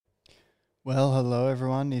Well, hello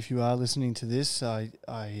everyone. If you are listening to this, I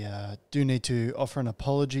do need to offer an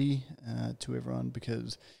apology to everyone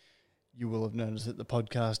because you will have noticed that the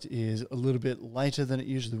podcast is a little bit later than it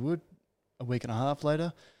usually would, a week and a half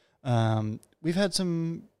later. We've had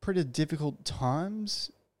some pretty difficult times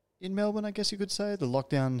in Melbourne, I guess you could say.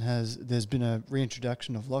 There's been a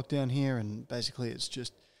reintroduction of lockdown here, and basically it's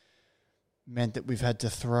just meant that we've had to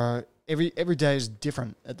throw every day is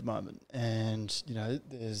different at the moment, and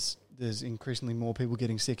there's increasingly more people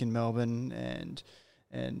getting sick in Melbourne, and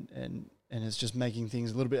it's just making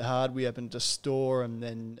things a little bit hard. We opened a store, and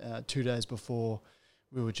then 2 days before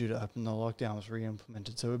we were due to open, the lockdown was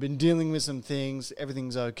re-implemented. So we've been dealing with some things.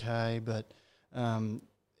 Everything's okay, but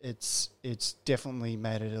it's definitely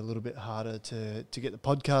made it a little bit harder to get the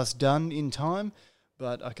podcast done in time.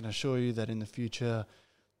 But I can assure you that in the future,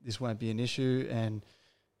 this won't be an issue. And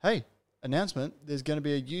hey, announcement: there's going to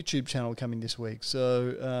be a YouTube channel coming this week,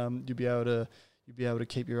 so you'll be able to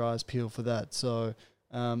keep your eyes peeled for that. So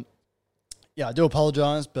yeah, I do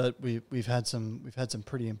apologise, but we've had some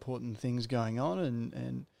pretty important things going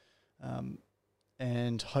on,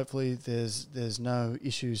 and hopefully there's no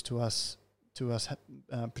issues to us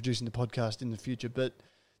producing the podcast in the future. But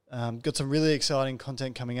got some really exciting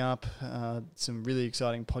content coming up, some really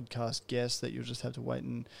exciting podcast guests that you'll just have to wait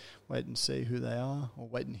and see who they are, or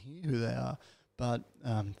wait and hear who they are. But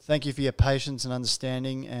thank you for your patience and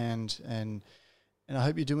understanding, and I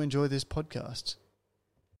hope you do enjoy this podcast.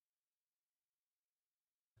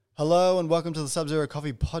 Hello and welcome to the Sub-Zero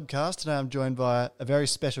Coffee Podcast. Today I'm joined by a very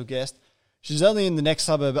special guest. She's only in the next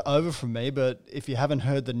suburb over from me, but if you haven't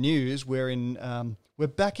heard the news, we're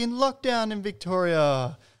back in lockdown in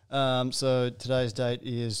Victoria. So today's date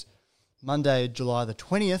is Monday, July the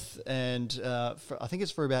 20th, and I think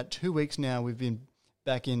it's for about 2 weeks now we've been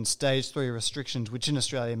back in stage 3 restrictions, which in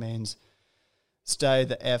Australia means stay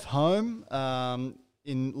the F home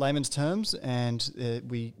in layman's terms, and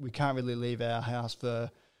we can't really leave our house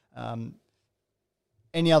for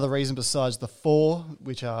any other reason besides the 4,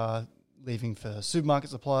 which are leaving for supermarket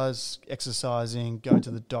supplies, exercising, going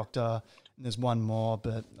to the doctor. And there's one more,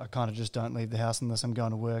 but I kind of just don't leave the house unless I'm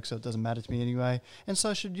going to work, so it doesn't matter to me anyway. And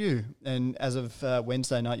so should you. And as of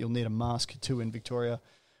Wednesday night, you'll need a mask too in Victoria,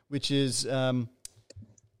 which is going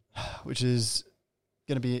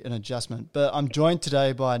to be an adjustment. But I'm joined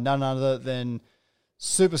today by none other than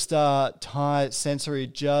superstar Thai sensory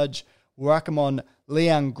judge Warakamon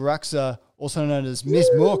Liang Gruxa, also known as Miss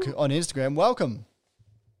Mook on Instagram. Welcome.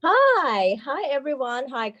 Hi everyone.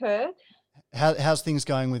 Hi, Kirk. How's things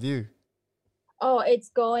going with you? Oh, it's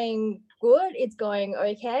going good. It's going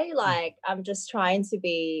okay. Like, I'm just trying to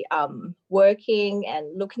be working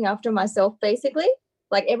and looking after myself, basically,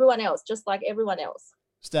 like everyone else, just like everyone else.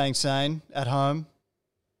 Staying sane at home?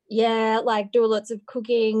 Yeah, like do lots of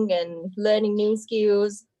cooking and learning new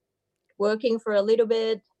skills, working for a little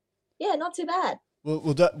bit. Yeah, not too bad.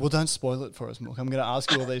 Well, don't spoil it for us, Mook. I'm going to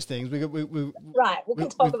ask you all these things. We can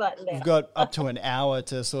talk about it later. We've got up to an hour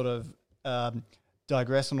to sort of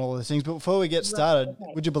digress on all of these things. But before we get started,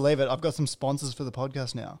 Would you believe it? I've got some sponsors for the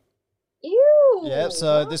podcast now. Ew. Yeah,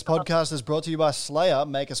 so this podcast is brought to you by Slayer,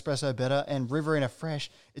 Make Espresso Better, and Riverina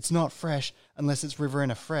Fresh. It's not fresh unless it's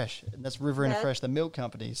Riverina Fresh, and that's Riverina Fresh, the milk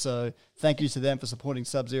company. So thank you to them for supporting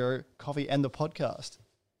Sub-Zero Coffee and the podcast.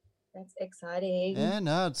 That's exciting. Yeah,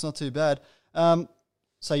 no, it's not too bad.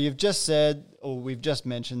 So you've just said, or we've just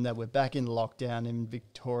mentioned that we're back in lockdown in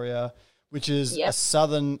Victoria, which is a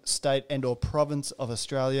southern state and or province of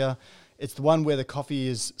Australia. It's the one where the coffee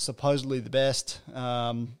is supposedly the best.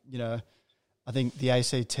 I think the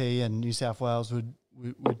ACT and New South Wales would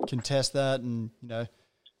contest that, and,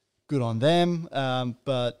 good on them.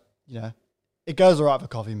 But, it goes all right for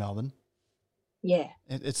coffee, Melbourne. Yeah.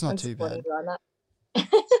 It's not too bad.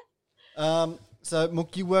 That. So,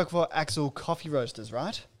 Mook, you work for Axel Coffee Roasters,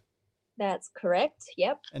 right? That's correct,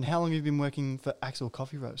 yep. And how long have you been working for Axel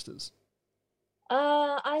Coffee Roasters?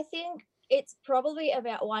 I think it's probably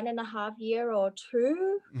about 1.5 years or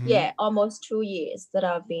 2. Mm-hmm. Yeah, almost 2 years that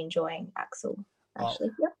I've been enjoying Axel, actually.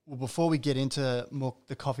 Yep. Well, before we get into Mook,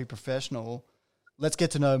 the coffee professional, let's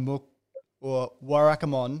get to know Mook, or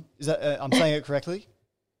Warakamon. Is that I'm saying it correctly?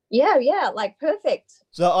 Yeah, like perfect.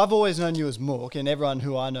 So I've always known you as Mook, and everyone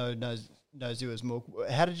who I know knows you as Mook.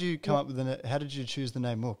 How did you come up with how did you choose the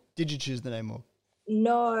name Mook? Did you choose the name Mook?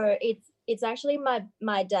 No, it's actually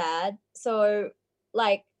my dad. So,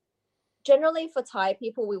 like, generally for Thai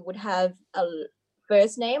people, we would have a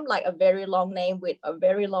first name, like a very long name with a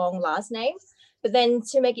very long last name. But then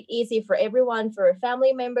to make it easy for everyone, for a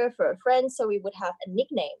family member, for a friend, so we would have a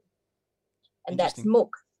nickname. And that's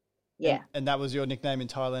Mook. Yeah. And that was your nickname in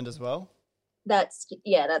Thailand as well? That's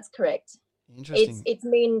correct. Interesting. It's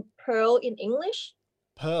mean pearl in English.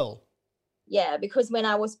 Pearl. Yeah, because when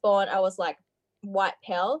I was born, I was like white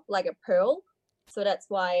pearl, like a pearl. So that's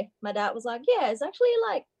why my dad was like, yeah, it's actually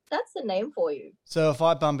like that's the name for you. So if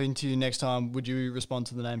I bump into you next time, would you respond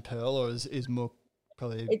to the name Pearl, or is Mook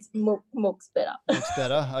probably It's Mook's better. Mook's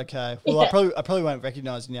better? Okay. Well, Yeah. I probably won't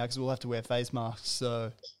recognize you now because we'll have to wear face masks.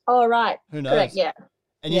 So Oh right. who knows? Correct. Yeah.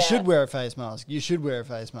 And you Yeah. should wear a face mask. You should wear a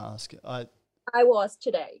face mask. I was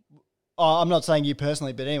today. I'm not saying you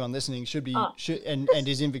personally, but anyone listening should be Oh. should and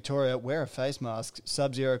is in Victoria, wear a face mask.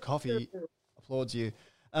 Sub-Zero Coffee True. applauds you.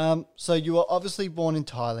 So you were obviously born in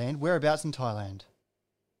Thailand. Whereabouts in Thailand?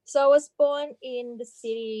 So I was born in the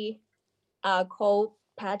city called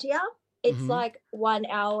Pattaya. It's Mhm. like 1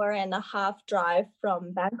 hour and a half drive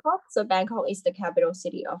from Bangkok. So Bangkok is the capital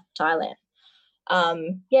city of Thailand.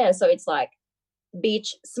 Yeah, so it's like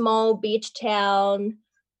small beach town,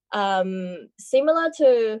 similar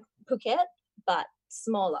to Phuket, but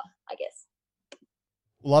smaller, I guess.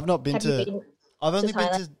 Well, I've not been Have you to. been I've only been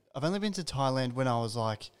Thailand? to. I've only been to Thailand when I was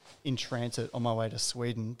like in transit on my way to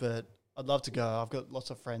Sweden, but I'd love to go. I've got lots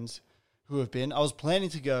of friends who have been. I was planning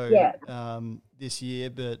to go Yeah. this year,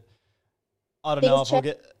 but I don't know Things if I'll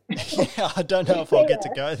get. I don't know if I'll get to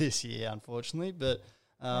Yeah. go this year, unfortunately. But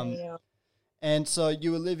I know. and so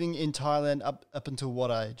you were living in Thailand up until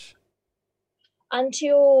what age?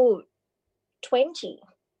 Until 20,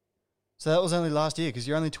 So that was only last year because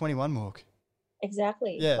you're only 21, Mook.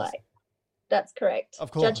 exactly. Yes. Like that's correct.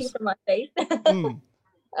 Of Judging course. from my face. Mm.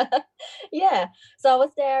 Yeah. So I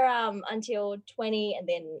was there until 20, and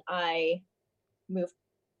then I moved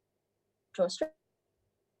to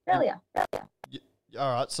Australia.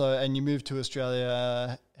 All right. So and you moved to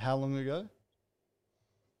Australia how long ago?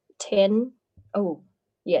 10. Oh,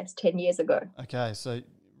 yes, 10 years ago. Okay, so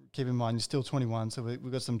keep in mind you're still 21, so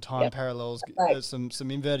we've got some time Yep. parallels. Right. There's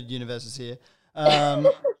some inverted universes here.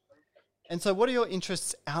 And so, what are your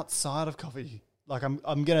interests outside of coffee? Like, I'm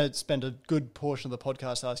going to spend a good portion of the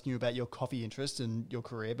podcast asking you about your coffee interests and your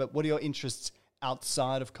career, but what are your interests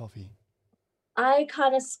outside of coffee? I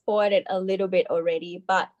kind of spoiled it a little bit already,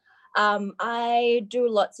 but I do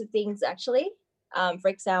lots of things actually. For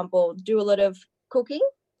example, do a lot of cooking.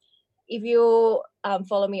 If you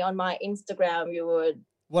follow me on my Instagram, you would.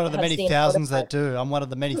 One of the have many seen thousands all the that do. I'm one of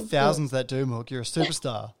the many thousands that do, Mook. You're a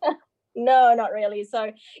superstar. No, not really.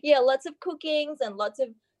 So yeah, lots of cookings and lots of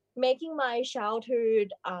making my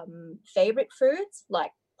childhood favorite foods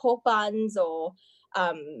like pork buns or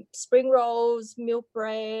spring rolls, milk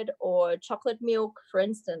bread, or chocolate milk, for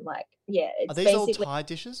instance. Like yeah, Are it's these all basically Thai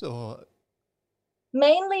dishes or?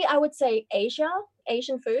 mainly I would say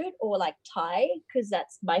Asian food or like Thai, because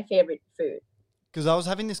that's my favorite food. Because I was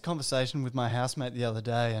having this conversation with my housemate the other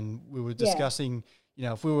day, and we were Yeah. discussing, you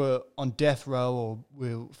know, if we were on death row or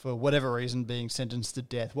we were, for whatever reason, being sentenced to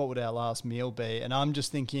death, what would our last meal be? And I'm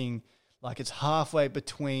just thinking, like, it's halfway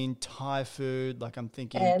between Thai food. Like, I'm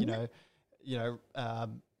thinking, And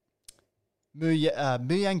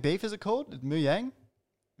Muyang beef, is it called? Muyang?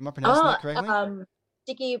 Am I pronouncing that correctly?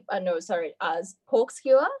 sticky. No, sorry. Pork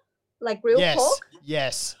skewer, like grilled Yes, pork.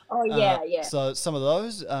 yes. Oh yeah, yeah. So some of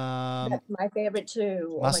those, That's my favorite too.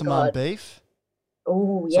 Oh my Massaman god. beef.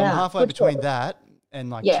 Oh So yeah. I'm halfway good between choice. that and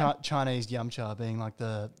like Yeah. Chinese yum cha being like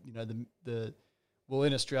the well,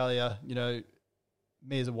 in Australia, you know,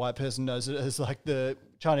 me as a white person knows it as like the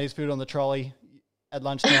Chinese food on the trolley at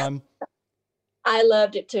lunchtime, I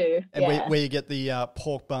loved it too. and Yeah. where you get the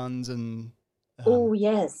pork buns and Oh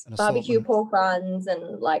yes, an barbecue assortment. pork buns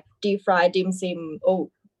and like deep fried dim sum. Oh,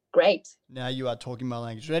 great. Now you are talking my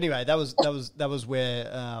language. But anyway, that was where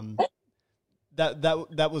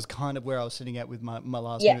that was kind of where I was sitting at with my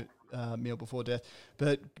last Yeah. meal before death.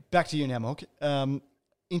 But back to you now, Mark.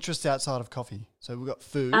 Interests outside of coffee. So we've got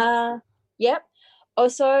food. Yep.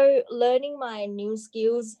 Also learning my new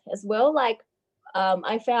skills as well. Like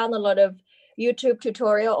I found a lot of YouTube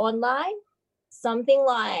tutorial online. Something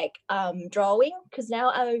like drawing, because now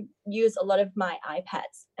I use a lot of my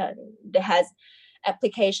iPads, and there has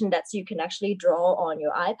application that you can actually draw on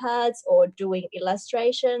your iPads or doing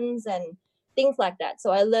illustrations and things like that.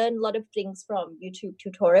 So I learned a lot of things from YouTube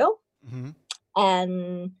tutorial Mm-hmm.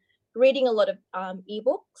 and reading a lot of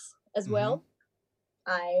ebooks as Mm-hmm. well.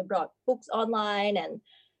 I brought books online and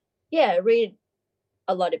yeah, read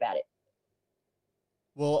a lot about it.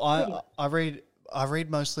 Well, Pretty I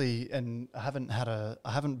read mostly, and I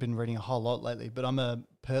haven't been reading a whole lot lately. But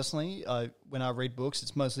when I read books,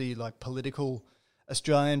 it's mostly like political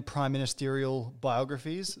Australian prime ministerial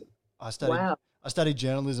biographies. Wow. I studied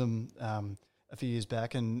journalism a few years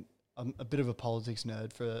back, and I'm a bit of a politics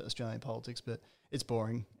nerd for Australian politics. But it's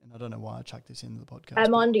boring, and I don't know why I chucked this into the podcast.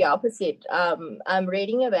 I'm on the opposite. I'm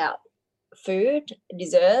reading about food,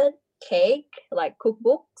 dessert, cake, like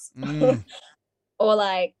cookbooks, or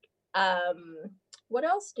like what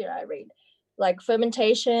else did I read? Like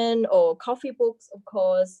fermentation or coffee books, of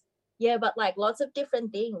course. Yeah, but like lots of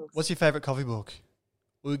different things. What's your favorite coffee book?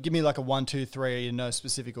 Well, give me like a 1, 2, 3 in no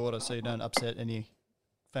specific order, so you don't upset any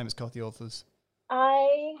famous coffee authors.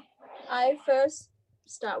 I first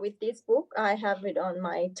start with this book. I have it on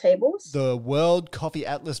my tables. The World Coffee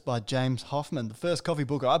Atlas by James Hoffman, the first coffee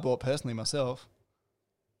book I bought personally myself.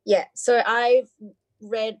 Yeah, so I've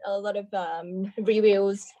read a lot of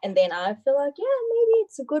reviews, and then I feel like, yeah, maybe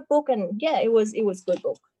it's a good book, and yeah, it was good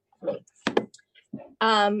book for me.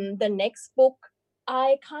 The next book,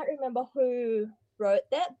 I can't remember who wrote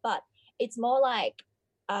that, but it's more like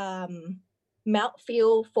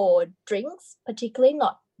mouthfeel for drinks, particularly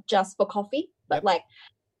not just for coffee, but like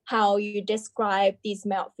how you describe this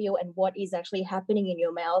mouthfeel and what is actually happening in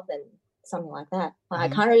your mouth and something like that. I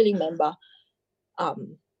can't really remember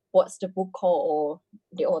what's the book called or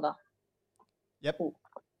the author. Yep.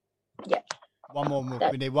 Yep. One more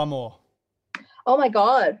book. We need one more. Oh my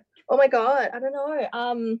god. I don't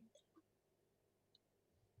know.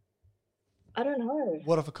 I don't know.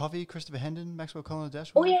 What of a Coffee? Christopher Hendon, Maxwell Colin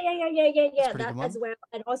Dashwood. Oh yeah. That as well,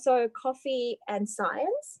 and also Coffee and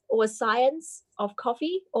Science, or Science of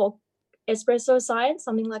Coffee, or Espresso Science,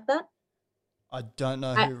 something like that. I don't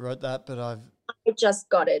know who wrote that, but I just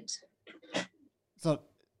got it. It's not.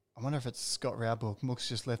 I wonder if it's Scott Rao book. Mook's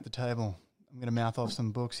just left the table. I'm going to mouth off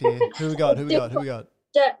some books here. Who we got?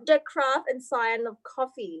 The Craft and Science of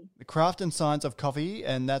Coffee. The Craft and Science of Coffee,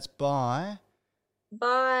 and that's by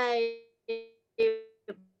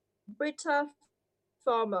Britta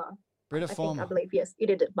Farmer. I believe, yes, you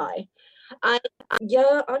did it by. I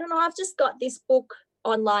don't know. I've just got this book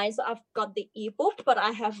online, so I've got the ebook, but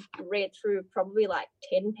I have read through probably like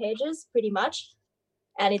 10 pages, pretty much,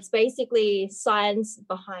 and it's basically science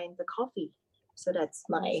behind the coffee. So that's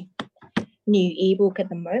my new ebook at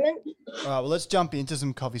the moment. All right, well, let's jump into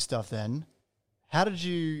some coffee stuff then. How did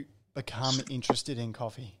you become interested in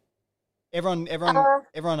coffee? Everyone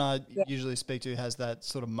I usually speak to has that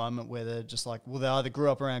sort of moment where they're just like, well, they either grew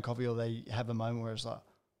up around coffee or they have a moment where it's like,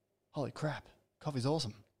 holy crap, coffee's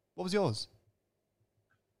awesome. What was yours?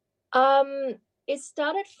 It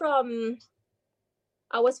started from,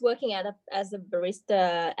 I was working as a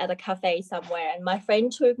barista at a cafe somewhere, and my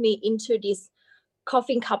friend took me into this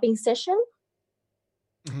coffee cupping session.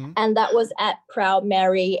 And that was at Proud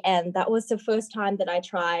Mary, and that was the first time that I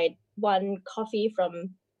tried one coffee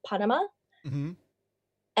from Panama. And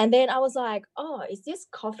then I was like, oh, is this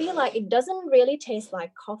coffee? Like, it doesn't really taste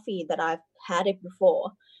like coffee that I've had it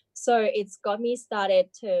before. So it's got me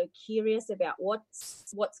started to curious about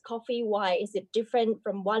what's coffee, why is it different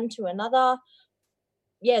from one to another.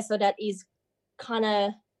 Yeah, so that is kind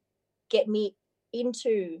of get me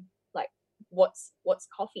into like what's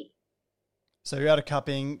coffee. So you're out of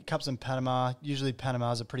cups in Panama. Usually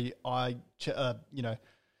Panama is a pretty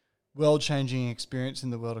world-changing experience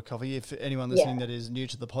in the world of coffee. If anyone listening that is new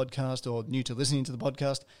to the podcast or new to listening to the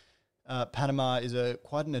podcast, Panama is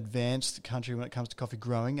quite an advanced country when it comes to coffee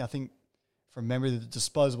growing. I think from memory, the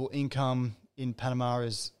disposable income in Panama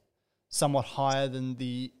is somewhat higher than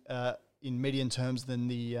in median terms than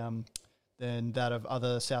that of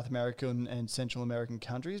other South American and Central American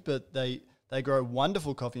countries. But they grow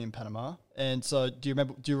wonderful coffee in Panama. And so, do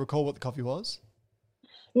you recall what the coffee was?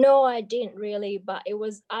 No, I didn't really, but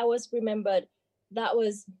I was remembered that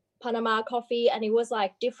was Panama coffee, and it was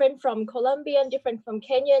like different from Colombian, different from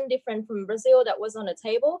Kenyan, different from Brazil that was on a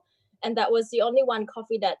table. And that was the only one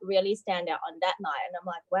coffee that really stand out on that night. And I'm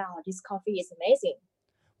like, wow, this coffee is amazing.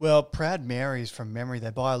 Well, Proud Mary's, from memory, they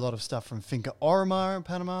buy a lot of stuff from Finca Orimar in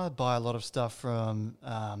Panama, buy a lot of stuff from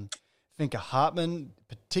Finca Hartman,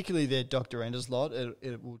 particularly their Dr. Enders lot.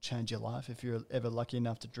 It will change your life if you're ever lucky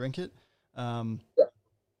enough to drink it.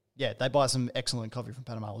 Yeah, they buy some excellent coffee from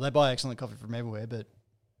Panama. Well, they buy excellent coffee from everywhere, but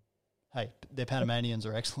hey, their Panamanians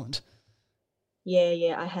are excellent.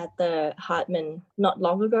 Yeah, I had the Hartman not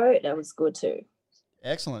long ago. That was good too.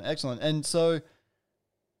 Excellent. And so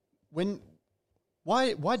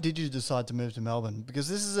why did you decide to move to Melbourne? Because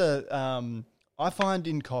this is I find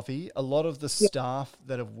in coffee, a lot of the staff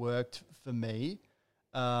that have worked for me,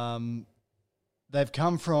 they've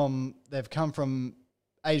come from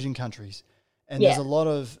Asian countries. And there's a lot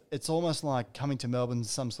of, it's almost like coming to Melbourne,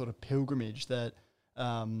 some sort of pilgrimage that,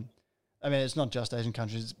 it's not just Asian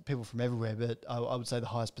countries, people from everywhere, but I would say the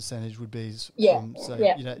highest percentage would be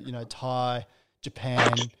Thai,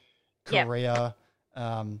 Japan, Korea,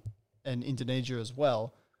 and Indonesia as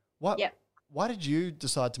well. Why did you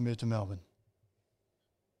decide to move to Melbourne?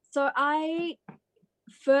 So I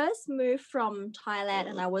first moved from Thailand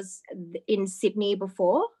and I was in Sydney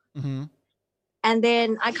before. Mm-hmm. And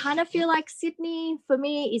then I kind of feel like Sydney for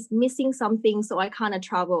me is missing something. So I kind of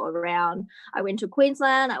travel around. I went to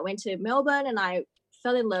Queensland, I went to Melbourne, and I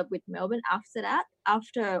fell in love with Melbourne after that.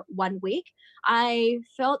 After 1 week, I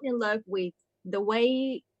fell in love with the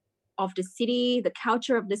way of the city, the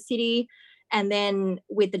culture of the city, and then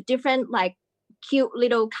with the different like cute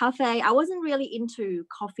little cafe. I wasn't really into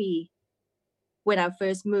coffee when I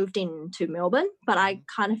first moved into Melbourne, but I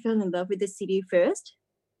kind of fell in love with the city first.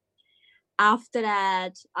 After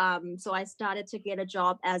that, so I started to get a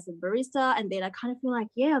job as a barista, and then I kind of feel like,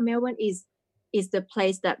 yeah, Melbourne is the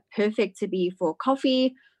place that perfect to be for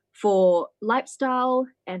coffee, for lifestyle,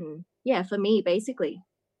 and yeah, for me basically.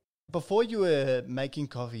 Before you were making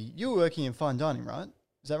coffee, you were working in fine dining, right?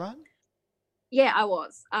 Is that right? Yeah, I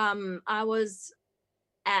was. I was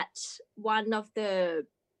at one of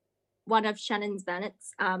Shannon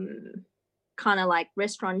Bennett's kind of like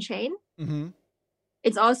restaurant chain. Mm-hmm.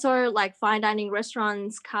 It's also like fine dining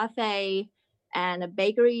restaurants, cafe, and a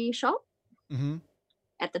bakery shop. Mm-hmm.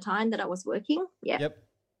 At the time that I was working. Yeah. Yep.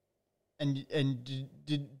 And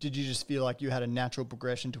did you just feel like you had a natural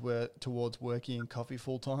progression towards working in coffee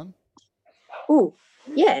full time? Oh,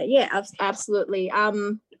 yeah, absolutely.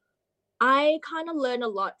 I kind of learned a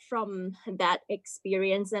lot from that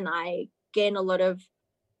experience, and I gained a lot of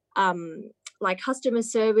like customer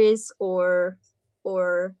service or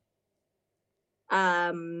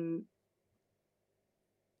um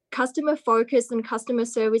customer focus and customer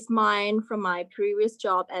service mind from my previous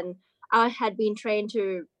job. And I had been trained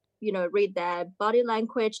to, read their body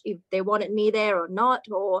language if they wanted me there or not,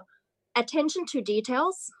 or attention to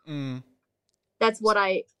details. Mm. That's what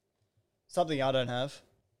I Something I don't have.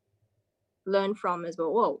 learned from as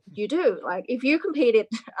well. Well, you do. Like if you competed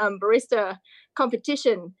barista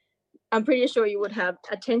competition, I'm pretty sure you would have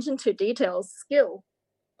attention to details skill.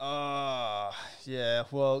 Yeah.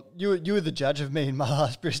 Well, you were the judge of me in my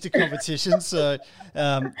last barista competition, so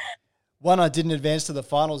one I didn't advance to the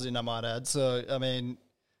finals in, I might add. So I mean,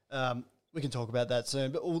 we can talk about that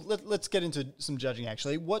soon. But let's get into some judging.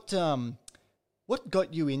 Actually, what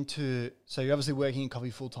got you into? So you're obviously working in coffee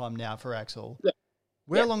full time now for Axel. Yeah.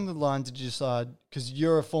 Where along the line did you decide? Because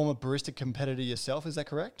you're a former barista competitor yourself, is that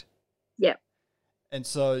correct? Yeah. And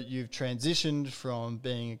so you've transitioned from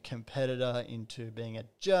being a competitor into being a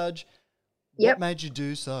judge. What made you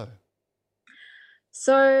do so?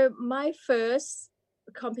 So my first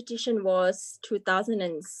competition was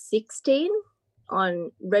 2016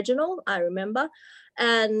 on regional, I remember.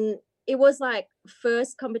 And it was like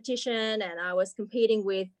first competition, and I was competing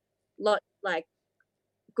with lot like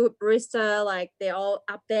good barista, like they're all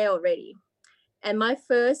up there already. And my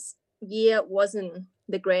first year wasn't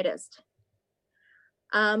the greatest.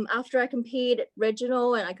 After I competed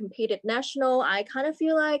regional and I competed national, I kind of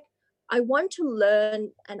feel like I want to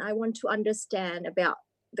learn and I want to understand about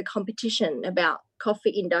the competition, about coffee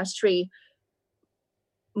industry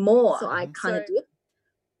more. So I kind of did.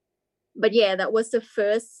 But yeah, that was the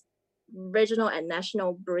first regional and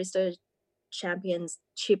national barista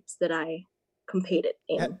championships that I competed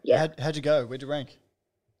in. How'd you go? Where'd you rank?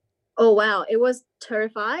 Oh wow, it was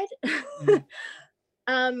terrified.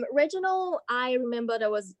 Regional, I remember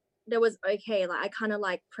that was okay. Like I kind of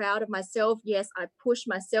like proud of myself. Yes, I pushed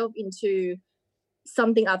myself into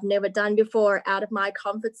something I've never done before, out of my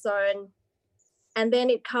comfort zone. And then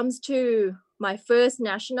it comes to my first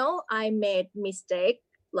national, I made mistake,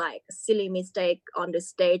 like a silly mistake on the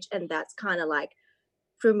stage, and that's kind of like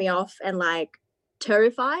threw me off and like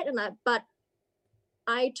terrified. But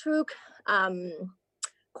I took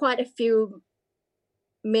quite a few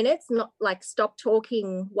minutes, not like stop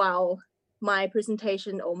talking while my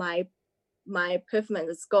presentation or my performance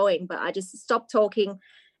is going, but I just stopped talking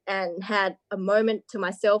and had a moment to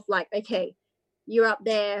myself, like, okay, you're up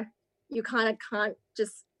there, you kind of can't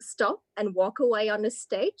just stop and walk away on the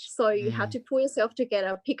stage, so you have to pull yourself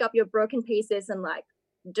together, pick up your broken pieces and like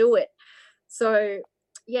do it. So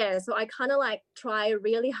yeah, so I kind of like try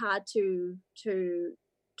really hard to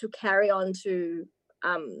carry on to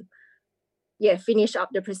finish up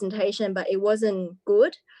the presentation, but it wasn't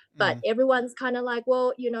good. But everyone's kind of like,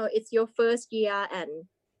 well, it's your first year, and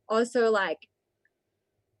also like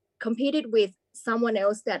competed with someone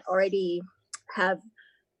else that already have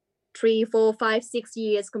 3, 4, 5, 6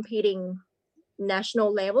 years competing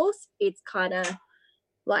national levels. It's kind of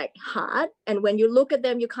like hard, and when you look at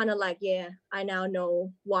them, you're kind of like, yeah, I now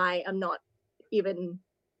know why I'm not even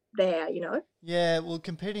there. Yeah, well,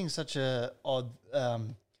 competing is such a odd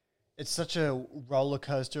it's such a roller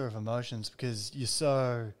coaster of emotions because you're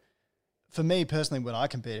so. For me personally, when I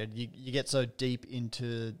competed, you get so deep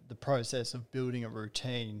into the process of building a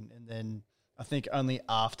routine, and then I think only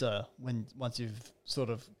after once you've sort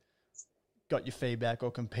of got your feedback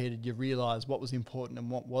or competed, you realize what was important and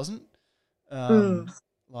what wasn't.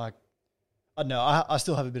 Like, I don't know, I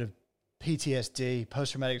still have a bit of PTSD,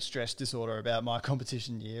 post-traumatic stress disorder, about my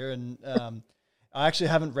competition year, and I actually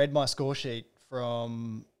haven't read my score sheet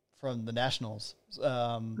from the nationals.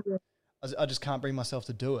 I just can't bring myself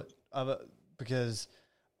to do it because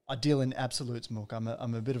I deal in absolutes, Mook. I'm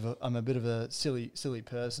a bit of a silly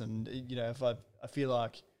person. You know, if I feel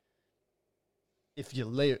like if you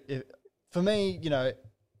leave, for me, you know,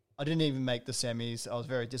 I didn't even make the semis. I was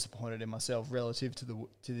very disappointed in myself relative to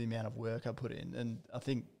the amount of work I put in, and I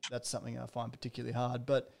think that's something I find particularly hard.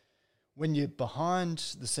 But when you're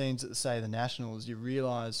behind the scenes at, say, the nationals, you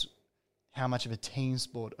realise how much of a team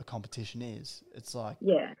sport a competition is. It's like,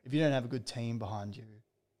 if you don't have a good team behind you,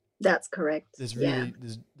 that's correct.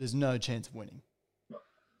 There's no chance of winning.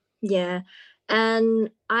 Yeah,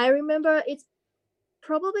 and I remember it's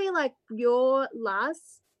probably like your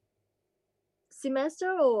last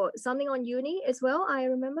semester or something on uni as well. I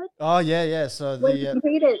remember. Oh yeah. So when you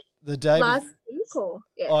completed the day last week, or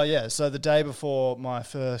Oh yeah. So the day before my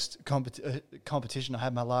first competition, I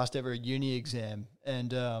had my last ever uni exam,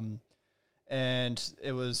 and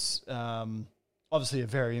it was obviously a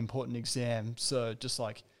very important exam. So just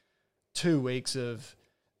like 2 weeks of,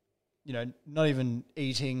 you know, not even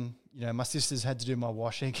eating. You know, my sisters had to do my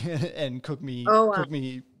washing and cook me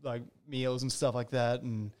like meals and stuff like that,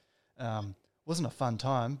 and wasn't a fun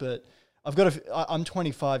time. But I'm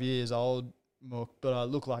 25 years old, Mook, but I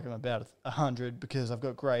look like I'm about 100 because I've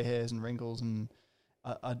got grey hairs and wrinkles, and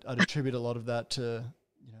I'd attribute a lot of that to,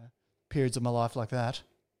 you know, periods of my life like that.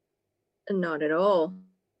 Not at all.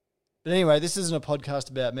 But anyway, this isn't a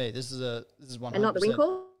podcast about me. This is 100%. And not the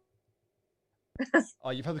wrinkle? Oh,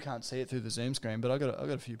 you probably can't see it through the Zoom screen, but I got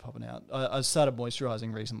a few popping out. I started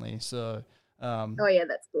moisturising recently, so. Oh yeah,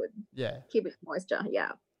 that's good. Yeah. Keep it moisture.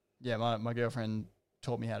 Yeah. Yeah, my girlfriend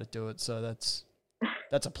taught me how to do it, so that's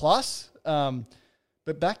a plus.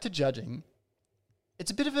 But back to judging, it's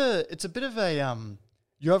a bit of a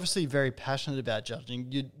you're obviously very passionate about judging.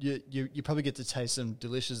 You probably get to taste some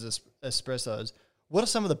delicious espressos. What are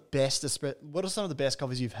some of the best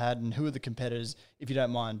coffees you've had, and who are the competitors, if you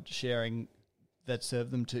don't mind sharing, that serve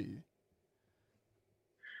them to you?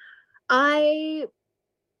 I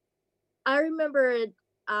remember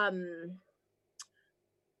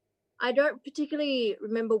I don't particularly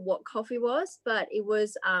remember what coffee was, but it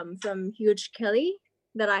was from Huge Kelly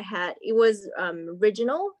that I had. It was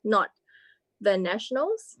regional, not the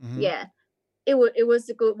nationals. Mm-hmm. Yeah. It was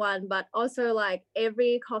a good one, but also like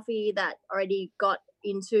every coffee that already got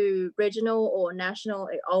into regional or national,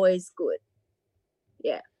 it always good.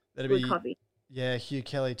 Yeah. That'd good be coffee. Yeah, Hugh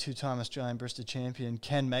Kelly, 2-time Australian barista champion,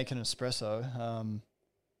 can make an espresso.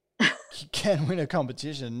 He can win a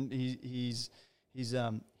competition. He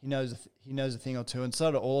knows a thing or two, and so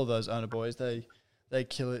do all of those owner boys. They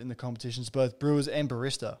kill it in the competitions, both brewers and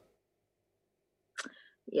barista.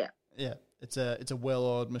 Yeah. Yeah, it's a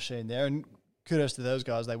well-oiled machine there, and kudos to those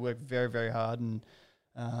guys. They work very, very hard. And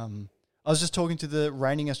I was just talking to the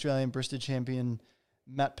reigning Australian barista champion,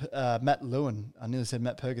 Matt Lewin. I nearly said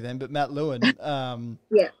Matt Perger then, but Matt Lewin.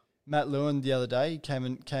 Yeah. Matt Lewin the other day came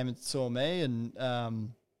and saw me, and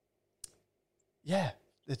yeah,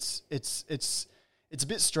 it's a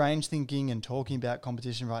bit strange thinking and talking about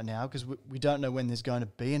competition right now because we don't know when there's going to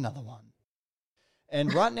be another one.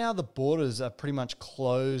 And right now the borders are pretty much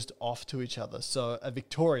closed off to each other. So a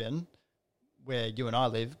Victorian, where you and I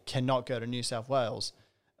live, cannot go to New South Wales.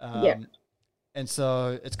 And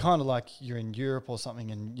so it's kind of like you're in Europe or something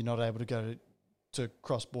and you're not able to go to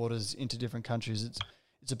cross borders into different countries.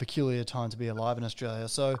 It's a peculiar time to be alive in Australia.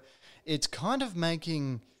 So it's kind of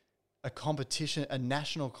making a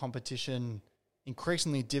national competition,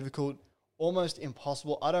 increasingly difficult, almost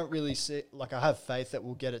impossible. I don't really see, like, I have faith that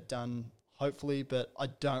we'll get it done, hopefully, but I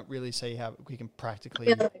don't really see how we can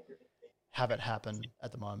practically have it happen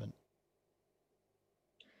at the moment.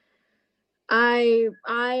 I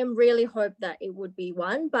am really hope that it would be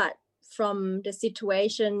one, but from the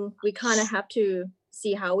situation, we kind of have to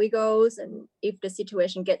see how it goes and if the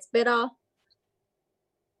situation gets better.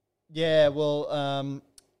 Yeah, well,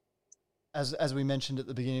 as we mentioned at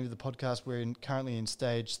the beginning of the podcast, we're currently in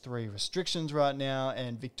stage 3 restrictions right now,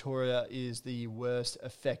 and Victoria is the worst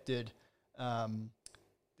affected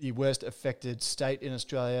state in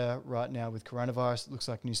Australia right now with coronavirus. It looks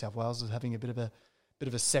like New South Wales is having a bit of a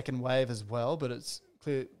second wave as well, but it's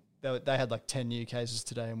clear they had like 10 new cases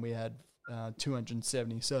today, and we had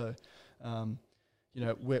 270. So,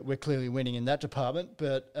 we're clearly winning in that department.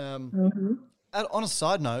 But on a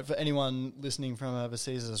side note, for anyone listening from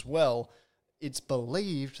overseas as well, it's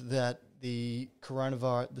believed that the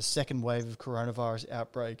second wave of coronavirus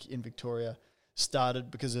outbreak in Victoria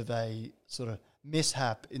started because of a sort of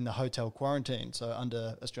mishap in the hotel quarantine. So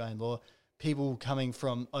under Australian law, people coming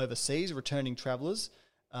from overseas, returning travellers,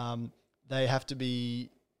 they have to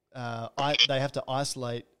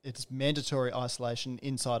isolate. It's mandatory isolation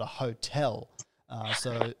inside a hotel.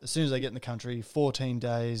 So as soon as they get in the country, 14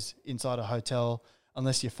 days inside a hotel,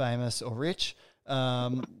 unless you're famous or rich,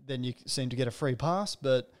 then you seem to get a free pass.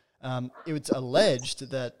 But it's alleged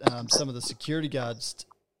that some of the security guards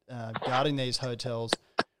guarding these hotels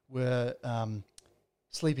were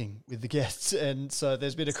sleeping with the guests. And so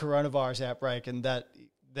there's been a coronavirus outbreak, and that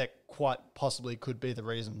quite possibly could be the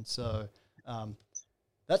reason. So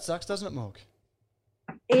that sucks, doesn't it, Morg?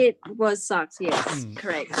 It sucks, yes,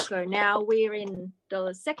 correct. So now we're in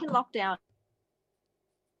the second lockdown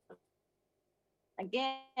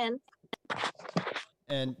again.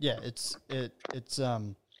 And yeah, it's I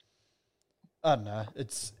don't know.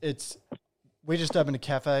 It's we just opened a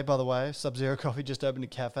cafe, by the way. Sub-Zero Coffee just opened a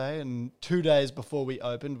cafe, and 2 days before we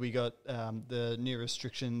opened, we got the new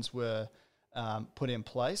restrictions were put in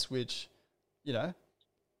place, which,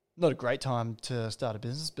 not a great time to start a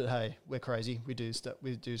business, but hey, we're crazy. We do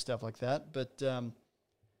stuff like that. But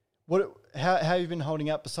how have you been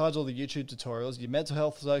holding up besides all the YouTube tutorials? Your mental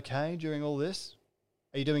health is okay during all this?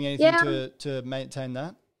 Are you doing anything to maintain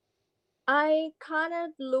that? I kind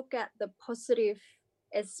of look at the positive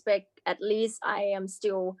aspect. At least I am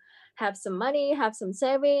still have some money, have some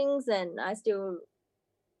savings, and I still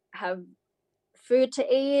have food to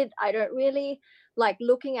eat. I don't really like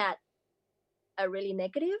looking at a really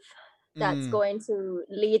negative that's going to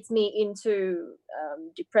lead me into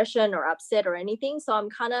depression or upset or anything. So I'm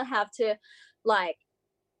kind of have to like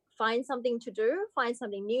find something to do, find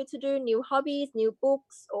something new to do, new hobbies, new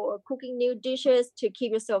books, or cooking new dishes to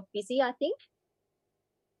keep yourself busy, I think.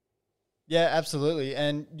 Yeah, absolutely.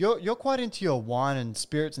 And you're quite into your wine and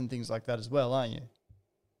spirits and things like that as well, aren't you?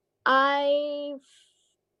 I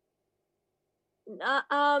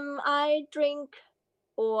drink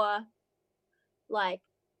or like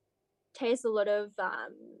taste a lot of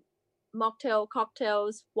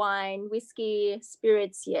cocktails, wine, whiskey,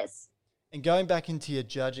 spirits, yes. And going back into your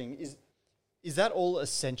judging, is that all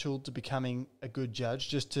essential to becoming a good judge?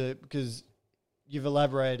 Because you've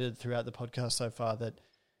elaborated throughout the podcast so far that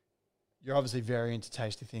you're obviously very into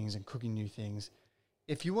tasty things and cooking new things.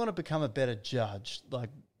 If you want to become a better judge, like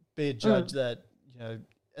be a judge that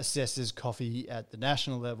assesses coffee at the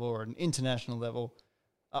national level or an international level,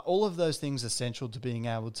 are all of those things essential to being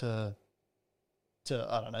able to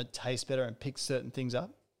I don't know, taste better and pick certain things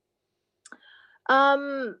up?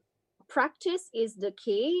 Practice is the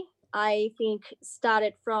key. I think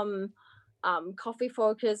started from coffee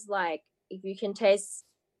focus, like if you can taste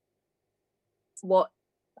what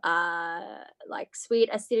like sweet,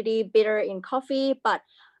 acidity, bitter in coffee, but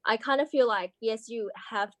I kind of feel like yes, you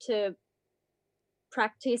have to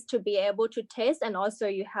practice to be able to taste, and also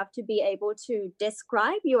you have to be able to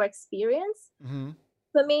describe your experience.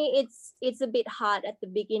 For me, it's a bit hard at the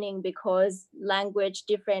beginning because language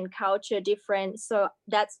different, culture different, so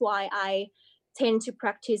that's why I tend to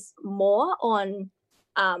practice more on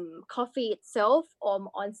coffee itself or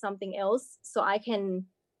on something else, so I can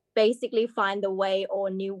basically find the way or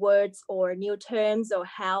new words or new terms or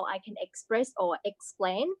how I can express or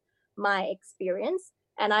explain my experience.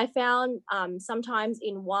 And I found sometimes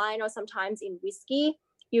in wine or sometimes in whiskey,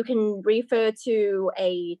 you can refer to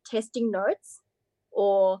a tasting notes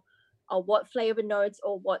or what flavor notes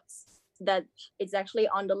or what's that is actually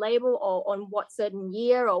on the label or on what certain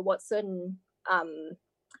year or what certain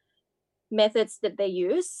methods that they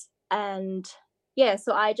use. And yeah,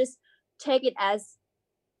 so I just take it as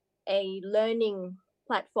a learning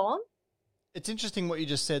platform. It's interesting what you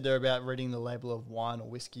just said there about reading the label of wine or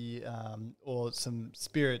whiskey or some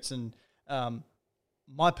spirits. And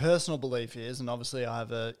my personal belief is, and obviously I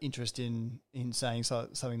have an interest in saying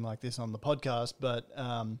something like this on the podcast, but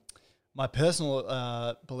my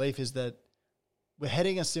personal belief is that we're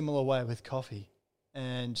heading a similar way with coffee.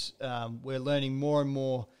 And we're learning more and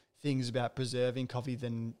more things about preserving coffee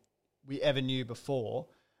than we ever knew before.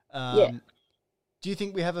 Do you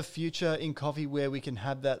think we have a future in coffee where we can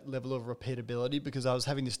have that level of repeatability? Because I was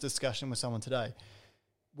having this discussion with someone today.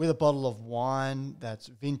 With a bottle of wine that's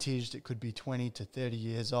vintaged, it could be 20 to 30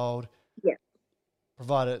 years old. Yeah.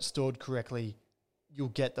 Provided it's stored correctly, you'll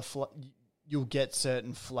get you'll get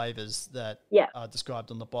certain flavors that Yeah. are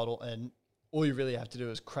described on the bottle, and all you really have to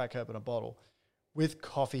do is crack open a bottle. With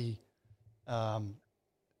coffee,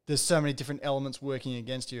 there's so many different elements working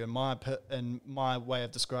against you, and my way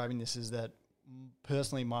of describing this is that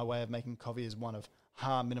personally, my way of making coffee is one of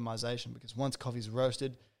harm minimization, because once coffee's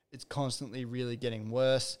roasted, it's constantly really getting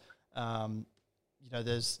worse.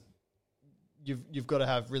 You've got to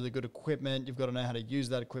have really good equipment. You've got to know how to use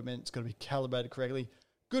that equipment. It's got to be calibrated correctly.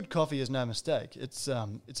 Good coffee is no mistake. It's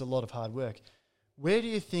a lot of hard work. Where do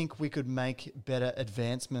you think we could make better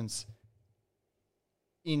advancements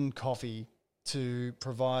in coffee to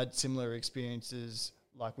provide similar experiences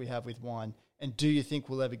like we have with wine? And do you think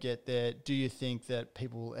we'll ever get there? Do you think that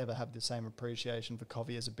people will ever have the same appreciation for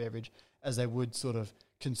coffee as a beverage as they would sort of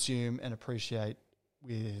consume and appreciate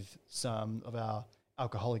with some of our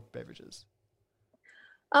alcoholic beverages?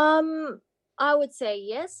 I would say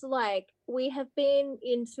yes. Like, we have been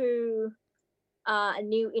into a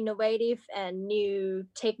new innovative and new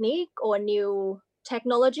technique or new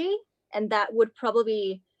technology, and that would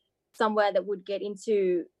probably somewhere that would get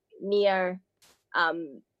into near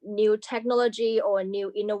new technology or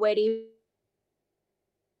new innovative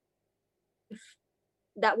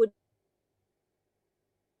that would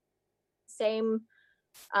same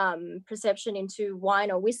perception into wine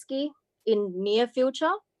or whiskey in near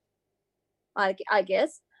future, I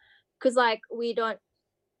guess, because like we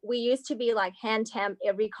used to be like hand tamp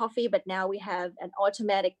every coffee, but now we have an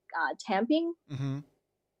automatic tamping. Mm-hmm.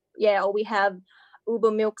 Yeah, or we have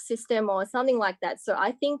Uber milk system or something like that. So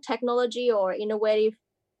I think technology or innovative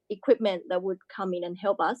equipment that would come in and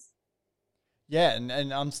help us. Yeah,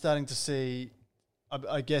 and I'm starting to see,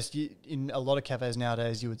 I guess in a lot of cafes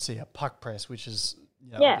nowadays, you would see a puck press, which is,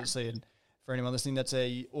 obviously, and for anyone listening, that's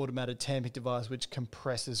a automated tamping device which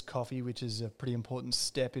compresses coffee, which is a pretty important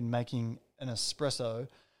step in making an espresso.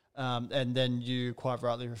 And then you quite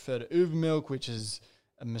rightly refer to Uber milk, which is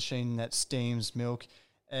a machine that steams milk.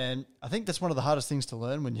 And I think that's one of the hardest things to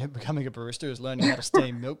learn when you're becoming a barista, is learning how to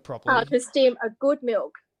steam milk properly. How to steam a good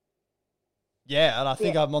milk. Yeah, and I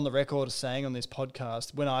think I'm on the record of saying on this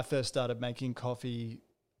podcast, when I first started making coffee,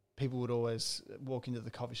 people would always walk into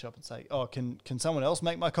the coffee shop and say, "Oh, can someone else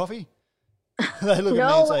make my coffee?" They look at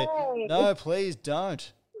me and say, "No, please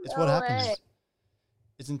don't." It's what happens.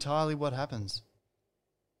 It's entirely what happens.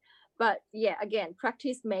 But yeah, again,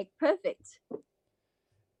 practice makes perfect.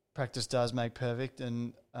 Practice does make perfect,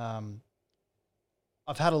 and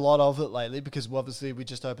I've had a lot of it lately because obviously we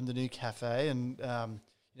just opened a new cafe, and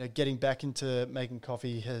getting back into making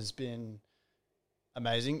coffee has been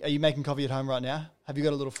amazing. Are you making coffee at home right now? Have you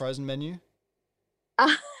got a little frozen menu?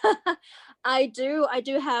 I do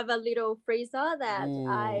have a little freezer that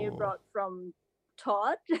I Ooh. brought from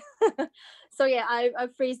Todd. So yeah, I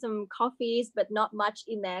freeze some coffees, but not much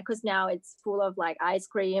in there because now it's full of like ice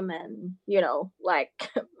cream and like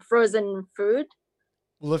frozen food.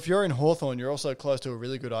 Well, if you're in Hawthorne, you're also close to a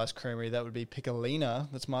really good ice creamery. That would be Piccolina.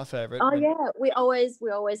 That's my favorite. Oh yeah, we always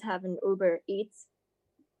have an Uber Eats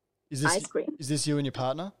ice cream. Is this you and your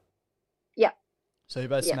partner? Yeah. So you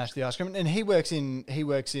both smash the ice cream, and he works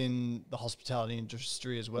in the hospitality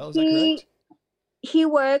industry as well. Is that correct? He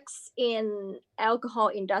works in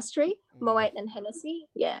alcohol industry, Moet and Hennessy.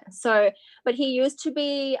 Yeah. So, but he used to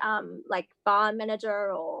be like bar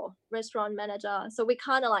manager or restaurant manager. So we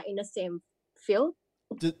kind of like in the same field.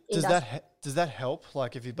 Does that help?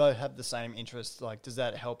 Like, if you both have the same interests, like, does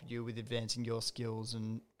that help you with advancing your skills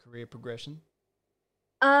and career progression?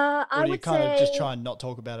 Or do you kind of just try and not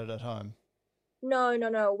talk about it at home?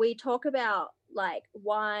 No. We talk about like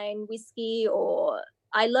wine, whiskey, or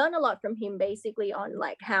I learn a lot from him basically on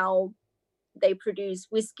like how they produce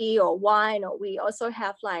whiskey or wine, or we also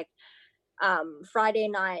have like Friday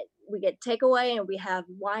night we get takeaway and we have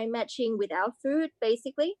wine matching with our food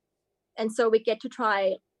basically. And so we get to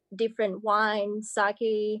try different wine,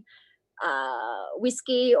 sake,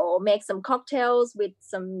 whiskey, or make some cocktails with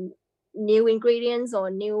some new ingredients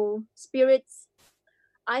or new spirits.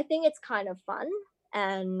 I think it's kind of fun,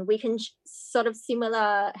 and we can sort of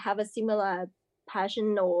have a similar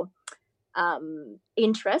passion or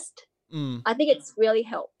interest. I think it really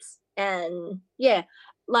helps. And yeah,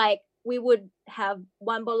 like we would have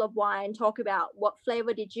one bottle of wine, talk about what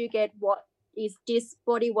flavor did you get, what is this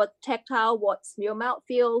body, what tactile, what's your mouth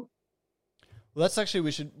feel. Well, that's actually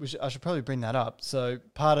I should probably bring that up. So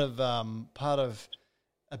part of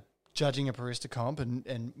judging a barista comp,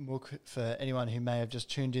 and Mook, for anyone who may have just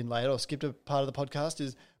tuned in late or skipped a part of the podcast,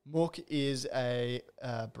 is Mook is a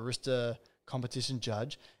barista competition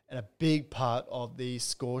judge, and a big part of the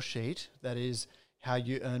score sheet, that is how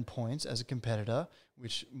you earn points as a competitor,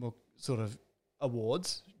 which Mook sort of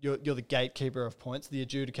awards. You're the gatekeeper of points, the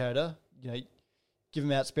adjudicator. Give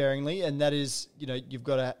them out sparingly, and that is, you've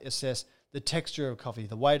got to assess the texture of coffee,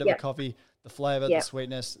 the weight of the coffee, the flavor, the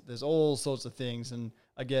sweetness. There's all sorts of things, and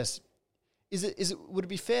I guess would it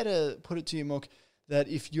be fair to put it to you, Mook, that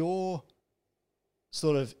if you're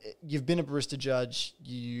you've been a barista judge,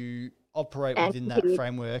 you operate within that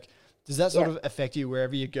framework, does that sort of affect you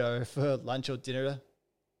wherever you go for lunch or dinner?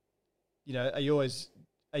 Are you always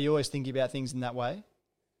thinking about things in that way?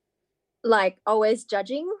 Like always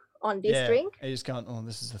judging on this drink? Are you just going, oh,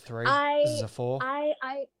 this is a 3, this is a 4?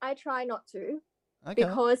 I try not to. Okay.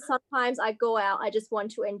 Because sometimes I go out, I just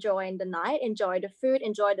want to enjoy the night, enjoy the food,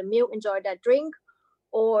 enjoy the meal, enjoy that drink,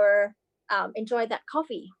 or enjoy that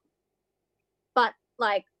coffee. But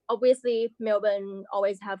like obviously Melbourne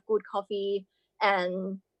always have good coffee,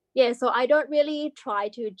 and so I don't really try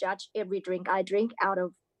to judge every drink I drink out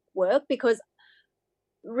of work, because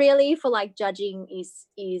really for like judging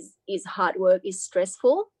is hard work, is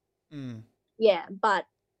stressful. But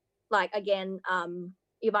like again,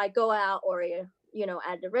 if I go out or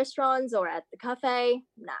at the restaurants or at the cafe,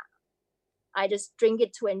 I just drink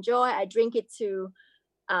it to enjoy. I drink it to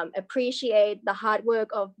appreciate the hard work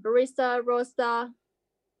of barista, roaster.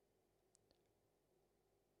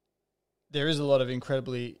 There is a lot of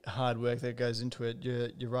incredibly hard work that goes into it.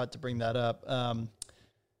 You're right to bring that up. I'm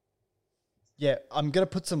going to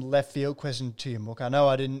put some left field question to you, Mook. I know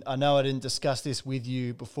I didn't discuss this with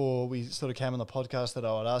you before we sort of came on the podcast that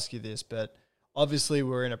I would ask you this, but obviously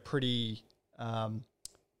we're in a pretty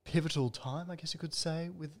pivotal time, I guess you could say,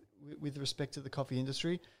 with respect to the coffee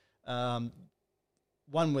industry. One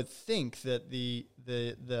would think that the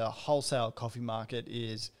wholesale coffee market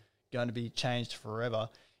is going to be changed forever.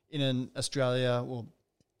 In Australia, well,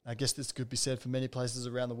 I guess this could be said for many places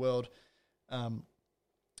around the world,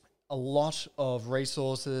 a lot of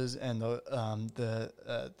resources and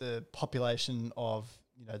the population of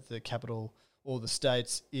the capital or the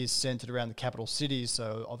states is centered around the capital cities.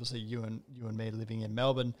 So obviously you and me living in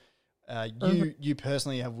Melbourne, you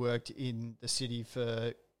personally have worked in the city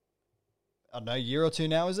for, I don't know, a year or two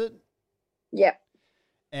now, is it? Yep.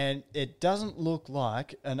 And it doesn't look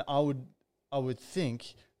like, and I would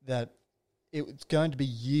think that it's going to be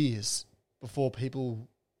years before people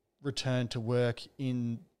return to work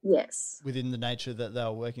within the nature that they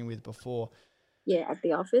were working with before. Yeah, at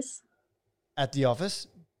the office. At the office.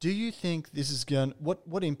 Do you think this is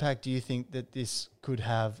what impact do you think that this could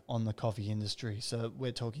have on the coffee industry? So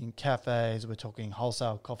we're talking cafes, we're talking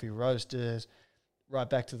wholesale coffee roasters, right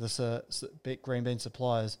back to the green bean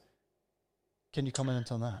suppliers. Can you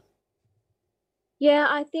comment on that? Yeah,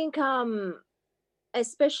 I think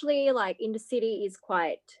especially like in the city is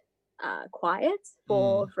quite quiet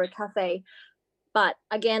for a cafe. But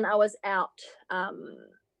again, I was out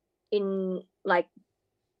in like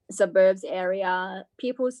suburbs area.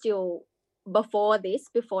 People still, before the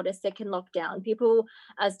second lockdown, people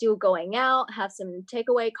are still going out, have some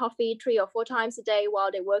takeaway coffee 3 or 4 times a day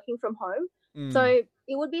while they're working from home. So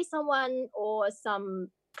it would be someone or some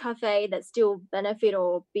cafe that still benefit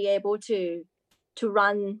or be able to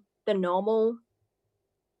run the normal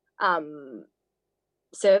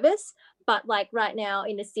service. But like right now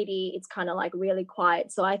in the city, it's kind of like really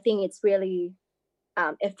quiet. So I think it's really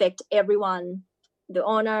affect everyone. The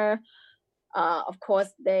owner, of course,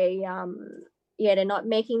 they're not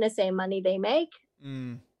making the same money they make,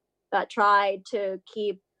 but try to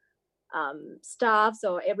keep staff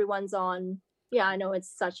so everyone's on. Yeah, I know it's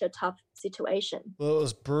such a tough situation. Well, it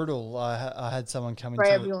was brutal. I had someone come for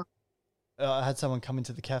everyone. I had someone come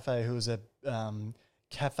into the cafe who was a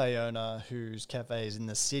cafe owner whose cafe is in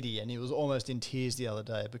the city, and he was almost in tears the other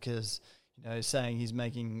day because saying he's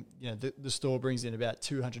making the store brings in about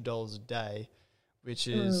 $200 a day, which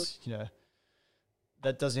is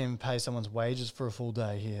that doesn't even pay someone's wages for a full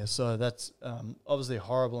day here. So that's obviously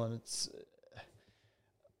horrible, and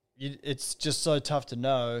it's just so tough to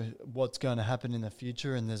know what's going to happen in the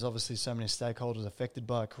future. And there's obviously so many stakeholders affected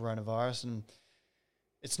by coronavirus, and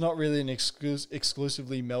it's not really an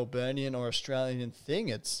exclusively Melburnian or Australian thing.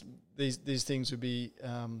 It's these things would be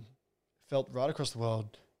felt right across the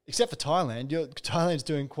world, except for Thailand. Thailand's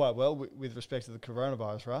doing quite well with respect to the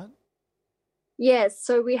coronavirus, right? Yes,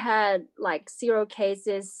 so we had like 0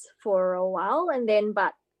 cases for a while, and then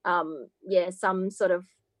some sort of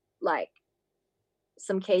like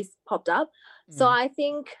some case popped up. So I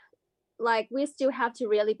think like we still have to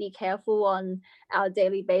really be careful on our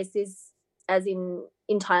daily basis, as in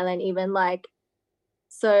Thailand even, like,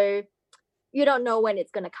 so you don't know when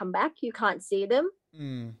it's going to come back. You can't see them.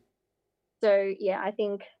 So yeah, I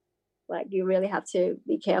think like you really have to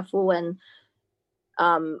be careful, and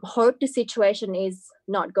hope the situation is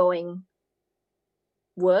not going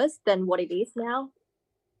worse than what it is now.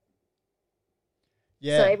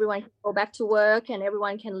 Yeah. So everyone can go back to work and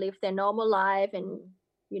everyone can live their normal life, and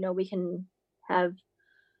we can have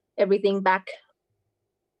everything back.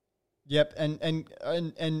 Yep. And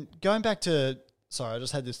going back to, sorry, I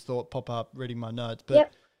just had this thought pop up reading my notes, but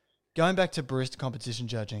Yep. going back to barista competition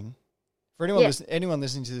judging, for anyone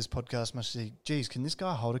listening to this podcast must say, geez, can this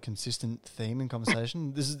guy hold a consistent theme in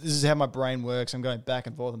conversation? This is how my brain works. I'm going back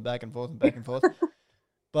and forth and back and forth and back and forth.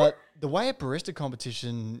 But the way a barista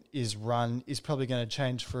competition is run is probably going to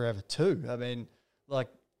change forever too. I mean, like,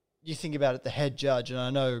 you think about it, the head judge, and I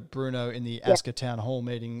know Bruno in the Asker Town Hall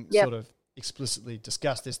meeting sort of explicitly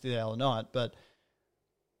discussed this the other night, but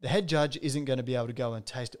the head judge isn't going to be able to go and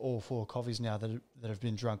taste all 4 coffees now that have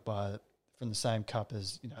been drunk from the same cup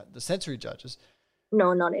as the sensory judges.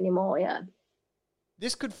 No, not anymore. Yeah.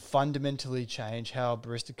 This could fundamentally change how a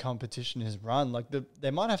barista competition is run. Like they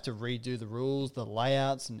might have to redo the rules, the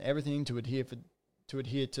layouts, and everything to adhere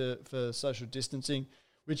for social distancing,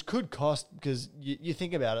 which could cost, because you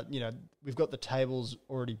think about it. We've got the tables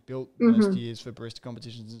already built most years for barista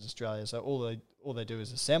competitions in Australia, so all they do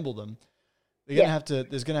is assemble them. They're going to have to.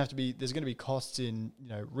 There's going to be costs in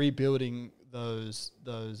rebuilding those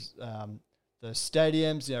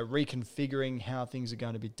stadiums, reconfiguring how things are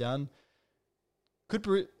going to be done.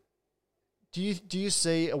 Do you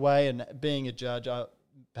see a way, and being a judge,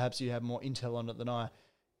 perhaps you have more intel on it than I,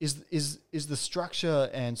 is the structure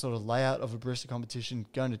and sort of layout of a barista competition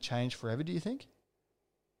going to change forever, do you think?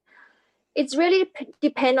 It's really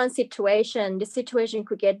depend on situation. The situation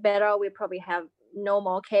could get better. We probably have no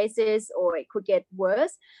more cases, or it could get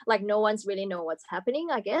worse. Like, no one's really know what's happening,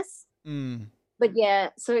 I guess. But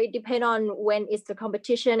yeah, so it depends on when is the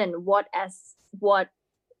competition and what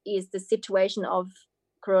is the situation of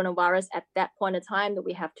coronavirus at that point in time that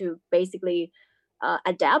we have to basically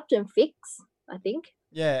adapt and fix, I think.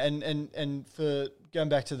 Yeah, and for going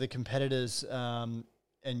back to the competitors, and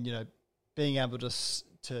being able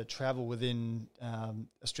to travel within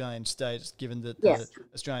Australian states, given that the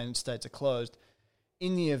Australian states are closed,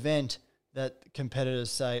 in the event that competitors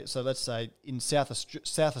say, so let's say in South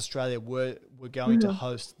Australia we're going to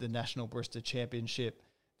host the National Barista Championship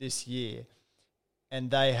this year, and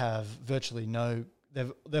they have virtually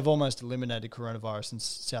they've almost eliminated coronavirus in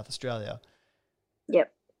South Australia.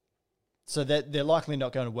 Yep. So they're likely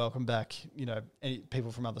not going to welcome back, any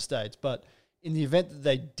people from other states. But in the event that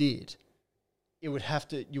they did, you would have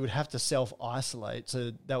to self-isolate.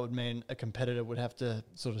 So that would mean a competitor would have to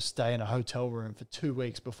sort of stay in a hotel room for 2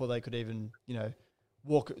 weeks before they could even,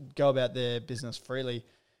 go about their business freely.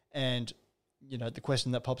 And, the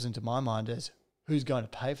question that pops into my mind is, who's going to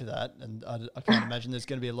pay for that? And I can't imagine there's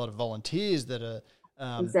going to be a lot of volunteers that are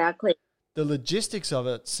exactly. The logistics of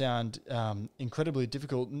it sound incredibly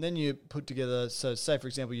difficult. And then you put together, so say, for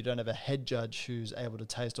example, you don't have a head judge who's able to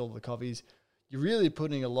taste all the coffees. You're really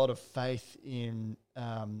putting a lot of faith in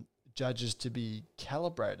judges to be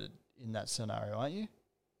calibrated in that scenario, aren't you?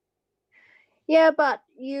 Yeah, but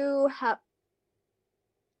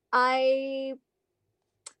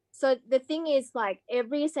so the thing is, like,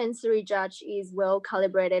 every sensory judge is well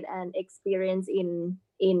calibrated and experienced in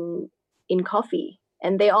coffee,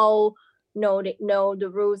 and they all know the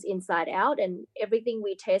rules inside out, and everything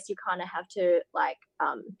we test, you kind of have to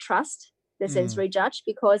trust the sensory judge,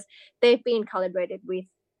 because they've been calibrated with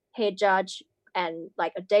head judge, and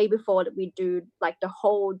like a day before that we do like the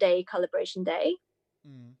whole day calibration day.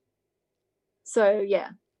 So yeah.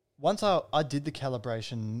 Once I did the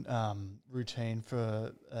calibration routine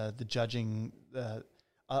for the judging,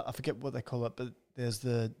 I forget what they call it, but there's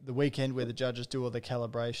the weekend where the judges do all the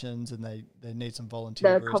calibrations and they need some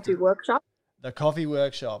volunteers. The coffee workshop? The coffee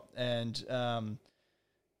workshop. And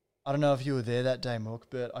I don't know if you were there that day,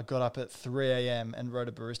 Mook, but I got up at 3 a.m. and wrote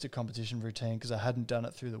a barista competition routine because I hadn't done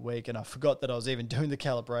it through the week, and I forgot that I was even doing the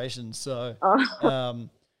calibration. So,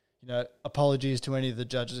 apologies to any of the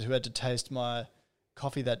judges who had to taste my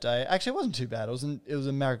coffee that day. Actually, it wasn't too bad. It was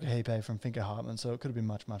a Marikahipe from Finca Hartman, so it could have been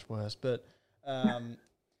much, much worse. But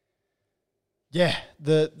yeah,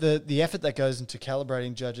 the effort that goes into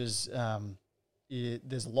calibrating judges,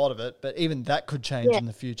 there's a lot of it, but even that could change in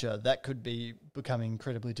the future. That could be becoming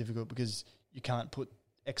incredibly difficult because you can't put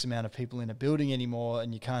X amount of people in a building anymore,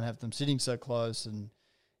 and you can't have them sitting so close, and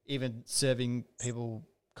even serving people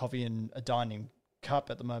coffee in a dining cup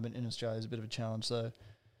at the moment in Australia is a bit of a challenge. So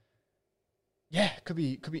yeah, could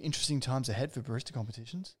be interesting times ahead for barista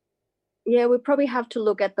competitions. Yeah, we probably have to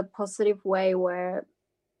look at the positive way where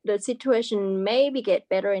the situation maybe get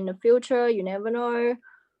better in the future. You never know.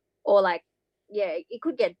 Or it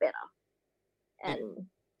could get better. and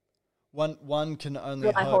one can only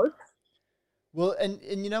what I hope. hope. Well, and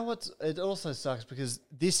you know what? It also sucks because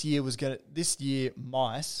this year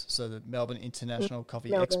MICE, so the Melbourne International Coffee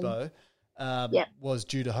Melbourne. Expo, was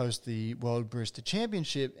due to host the World Barista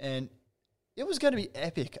Championship, and it was going to be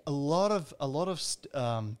epic. A lot of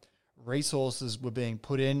resources were being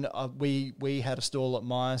put in. We had a stall at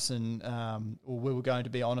MICE, and or we were going to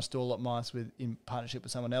be on a stall at MICE in partnership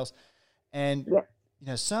with someone else, and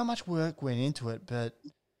so much work went into it. But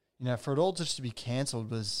for it all just to be cancelled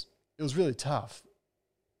was really tough.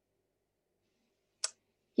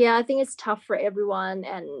 Yeah, I think it's tough for everyone,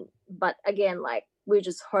 but again, like we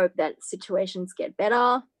just hope that situations get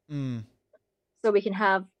better, so we can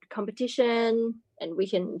have competition and we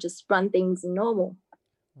can just run things normal.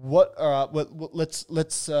 All right. Well, let's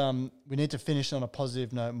we need to finish on a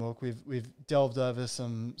positive note, Mork. We've delved over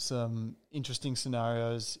some interesting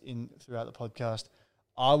scenarios throughout the podcast.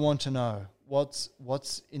 I want to know what's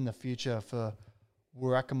in the future for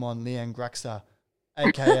Wurakamon Liang Graxa,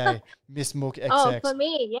 aka Miss Mork XX. Oh, for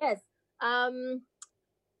me, yes.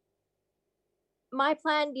 My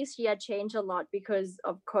plan this year changed a lot because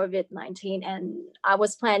of COVID-19, and I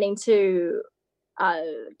was planning to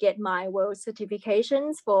get my world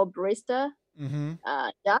certifications for barista,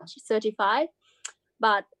 Dutch certified,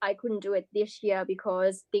 but I couldn't do it this year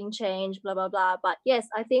because things changed, blah blah blah. But yes,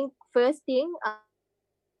 I think first thing,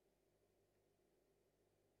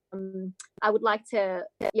 I would like to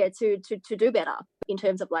do better in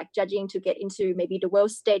terms of like judging, to get into maybe the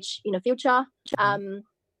world stage in the future,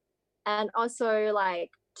 and also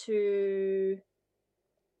like to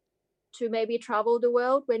maybe travel the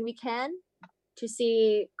world when we can, to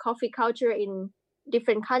see coffee culture in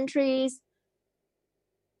different countries.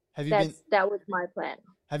 That was my plan.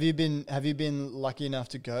 Have you been lucky enough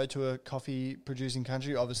to go to a coffee producing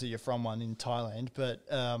country? Obviously, you're from one in Thailand, but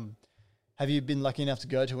have you been lucky enough to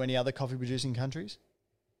go to any other coffee producing countries?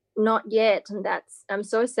 Not yet, and I'm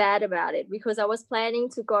so sad about it because I was planning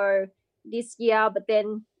to go this year, but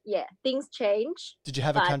then things change. Did you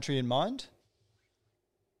have a country in mind?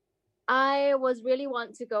 I was really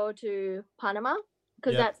want to go to Panama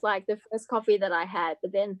because that's like the first coffee that I had.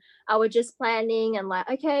 But then I was just planning and like,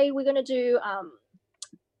 okay, we're gonna do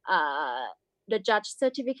the judge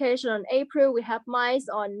certification on April. We have MICE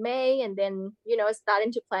on May, and then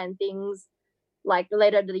starting to plan things like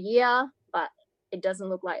later the year. But it doesn't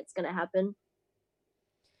look like it's gonna happen.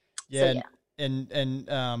 Yeah. So, And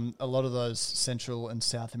a lot of those Central and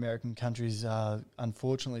South American countries are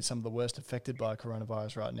unfortunately some of the worst affected by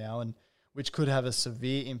coronavirus right now, and which could have a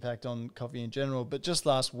severe impact on coffee in general. But just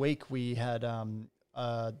last week we had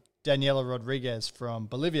Daniela Rodriguez from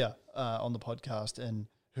Bolivia on the podcast, and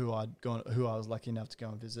who I was lucky enough to go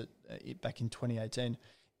and visit back in 2018.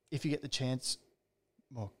 If you get the chance,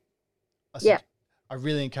 I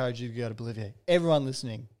really encourage you to go to Bolivia. Everyone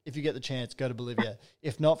listening, if you get the chance, go to Bolivia.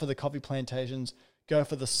 If not for the coffee plantations, go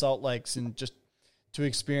for the salt lakes, and just to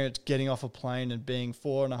experience getting off a plane and being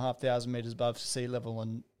 4,500 meters above sea level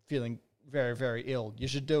and feeling very, very ill. You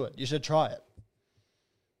should do it. You should try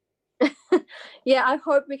it. Yeah, I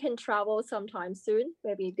hope we can travel sometime soon,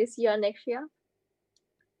 maybe this year, next year.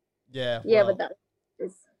 Yeah. Yeah, well, but that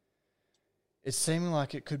is. It's seeming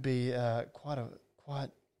like it could be quite.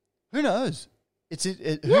 Who knows?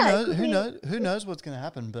 Who knows what's going to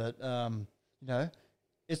happen? But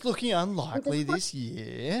it's looking unlikely this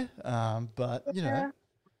year. But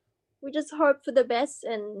we just hope for the best,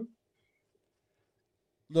 and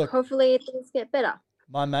look, hopefully things get better.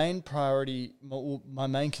 My main priority, my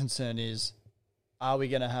main concern is: are we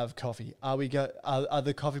going to have coffee? Are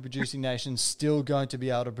the coffee producing nations still going to be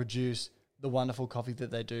able to produce the wonderful coffee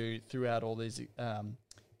that they do throughout all these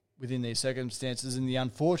within these circumstances? And the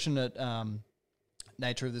unfortunate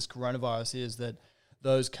nature of this coronavirus is that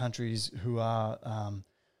those countries who are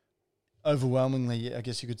overwhelmingly, I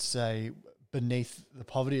guess you could say, beneath the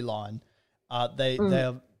poverty line,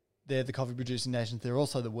 they're the coffee producing nations. They're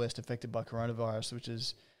also the worst affected by coronavirus, which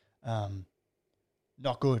is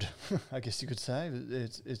not good. I guess you could say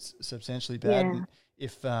it's substantially bad. Yeah.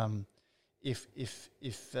 If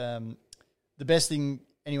the best thing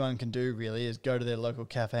anyone can do really is go to their local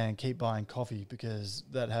cafe and keep buying coffee, because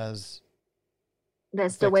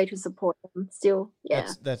that's the way to support them still. Yeah.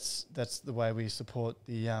 That's the way we support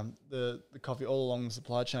the coffee all along the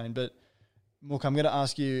supply chain. But Mork, I'm going to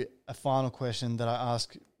ask you a final question that I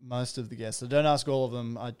ask most of the guests. I don't ask all of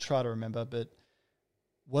them. I try to remember, but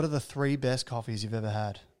what are the 3 best coffees you've ever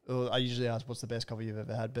had? Or I usually ask what's the best coffee you've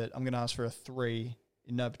ever had, but I'm going to ask for a 3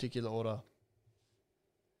 in no particular order.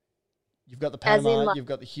 You've got the Panama, you've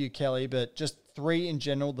got the Hugh Kelly, but just 3 in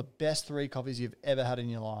general, the best 3 coffees you've ever had in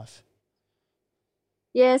your life.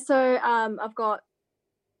 Yeah, so I've got,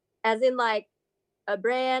 as in like a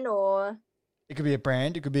brand or It could be a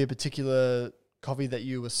brand. It could be a particular coffee that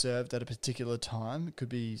you were served at a particular time. It could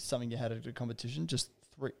be something you had at a competition. Just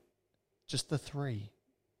three. Just the three.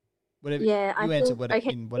 Whatever yeah, I you answer, think whatever okay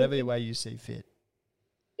in whatever way you see fit.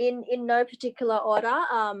 in no particular order.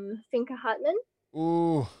 Finca Hutman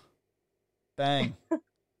Ooh, bang!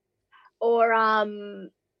 or um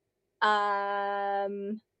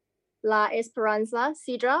La Esperanza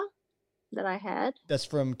Sidra that I had. That's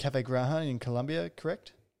from Cafe Granja in Colombia,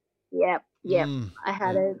 correct? Yep, yep. Mm. I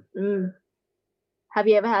had Yeah. it. Mm. Have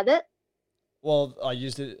you ever had it? Well, I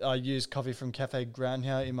used it. I used coffee from Cafe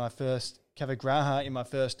Granja in my first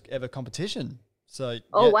ever competition. So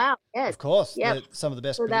Oh yeah, wow, yes, of course, yep. they're some of the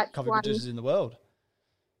best So that's coffee one. producers in the world.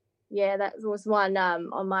 Yeah, that was one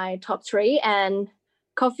on my top three. And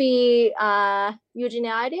coffee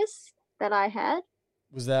Eugeniitis that I had.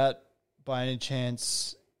 Was that by any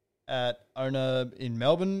chance at Owner in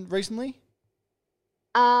Melbourne recently?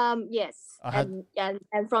 Yes, I had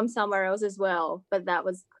and from somewhere else as well, but that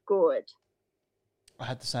was good. I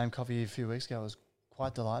had the same coffee a few weeks ago. It was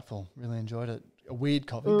quite delightful. Really enjoyed it. A weird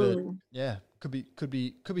coffee, but Mm. yeah, could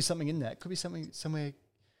be something in that. Could be something somewhere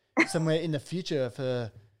in the future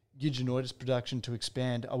for Eugenoides production to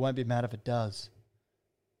expand. I won't be mad if it does.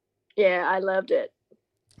 Yeah, I loved it.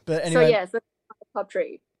 But So anyway, yes, that's my top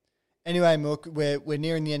three. anyway, Mook, we're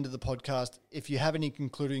nearing the end of the podcast. If you have any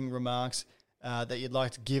concluding remarks that you'd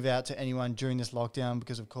like to give out to anyone during this lockdown,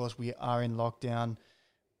 because of course we are in lockdown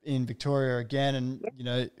in Victoria again, and you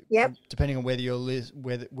know, Yep. depending on whether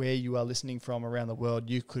where you are listening from around the world,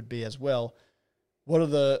 you could be as well. What are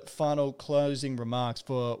the final closing remarks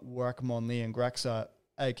for Warrakamon Lee and Graxa,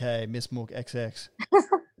 aka Miss Mook XX?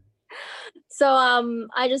 So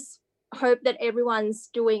I just hope that everyone's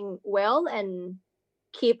doing well and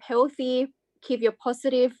keep healthy, keep your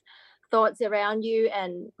positive thoughts around you,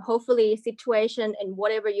 and hopefully situation and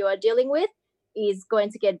whatever you are dealing with is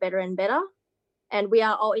going to get better and better. And we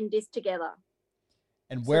are all in this together.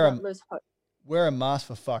 And So don't lose hope. wear a mask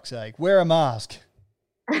for fuck's sake. Wear a mask.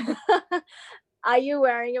 Are you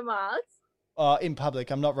wearing a mask? In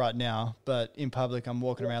public, I'm not right now, but in public, I'm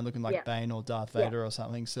walking around looking like Yeah. Bane or Darth Vader or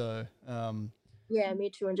something. So, Yeah, me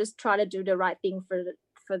too. And just try to do the right thing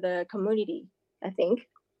for the community, I think.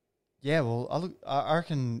 yeah, well, I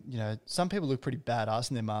reckon, some people look pretty badass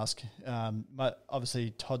in their mask.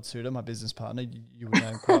 Obviously Todd Suter, my business partner, you would know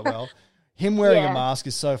him quite well. Him wearing a Yeah. mask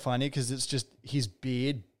is so funny because it's just his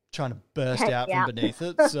beard trying to burst out Yeah. from beneath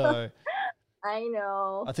it. So I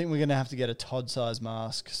know. I think we're going to have to get a Todd size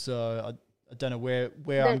mask. So I don't know where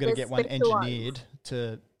I'm going to get one special ones. engineered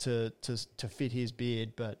to fit his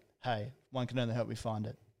beard, but hey, one can only help me find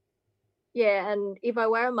it. Yeah, and if I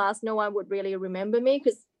wear a mask, no one would really remember me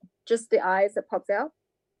because just the eyes that pops out.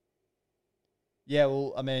 Yeah,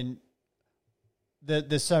 well, I mean,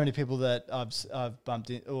 there's so many people that I've bumped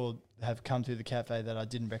in or have come through the cafe that I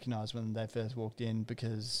didn't recognize when they first walked in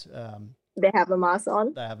because They have a mask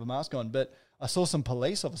on. they have a mask on. But I saw some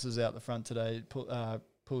police officers out the front today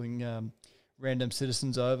pulling random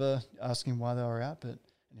citizens over, asking why they were out. But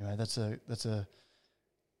anyway, that's a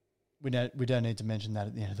we don't need to mention that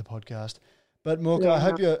at the end of the podcast. But Mook, Yeah.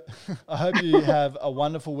 I hope you have a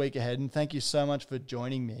wonderful week ahead, and thank you so much for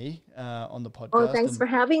joining me on the podcast. Oh, thanks for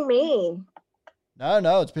having me.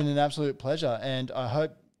 No, it's been an absolute pleasure, and I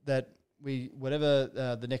hope that whatever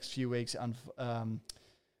the next few weeks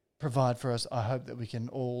provide for us, I hope that we can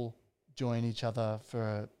all join each other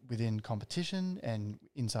within competition and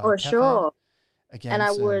inside. For cafe. sure. Again, And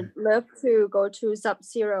I so- would love to go to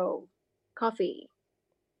Sub-Zero Coffee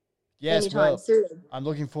yes, anytime well, soon. I'm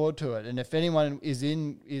looking forward to it. And if anyone is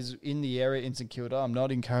in the area in St Kilda, I'm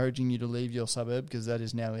not encouraging you to leave your suburb because that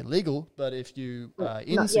is now illegal. But if you are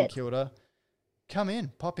in Not St yet. Kilda, pop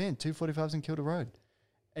in, 245 St Kilda Road.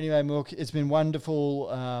 Anyway, Mook, it's been wonderful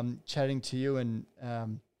chatting to you. And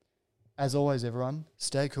as always, everyone,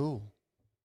 stay cool.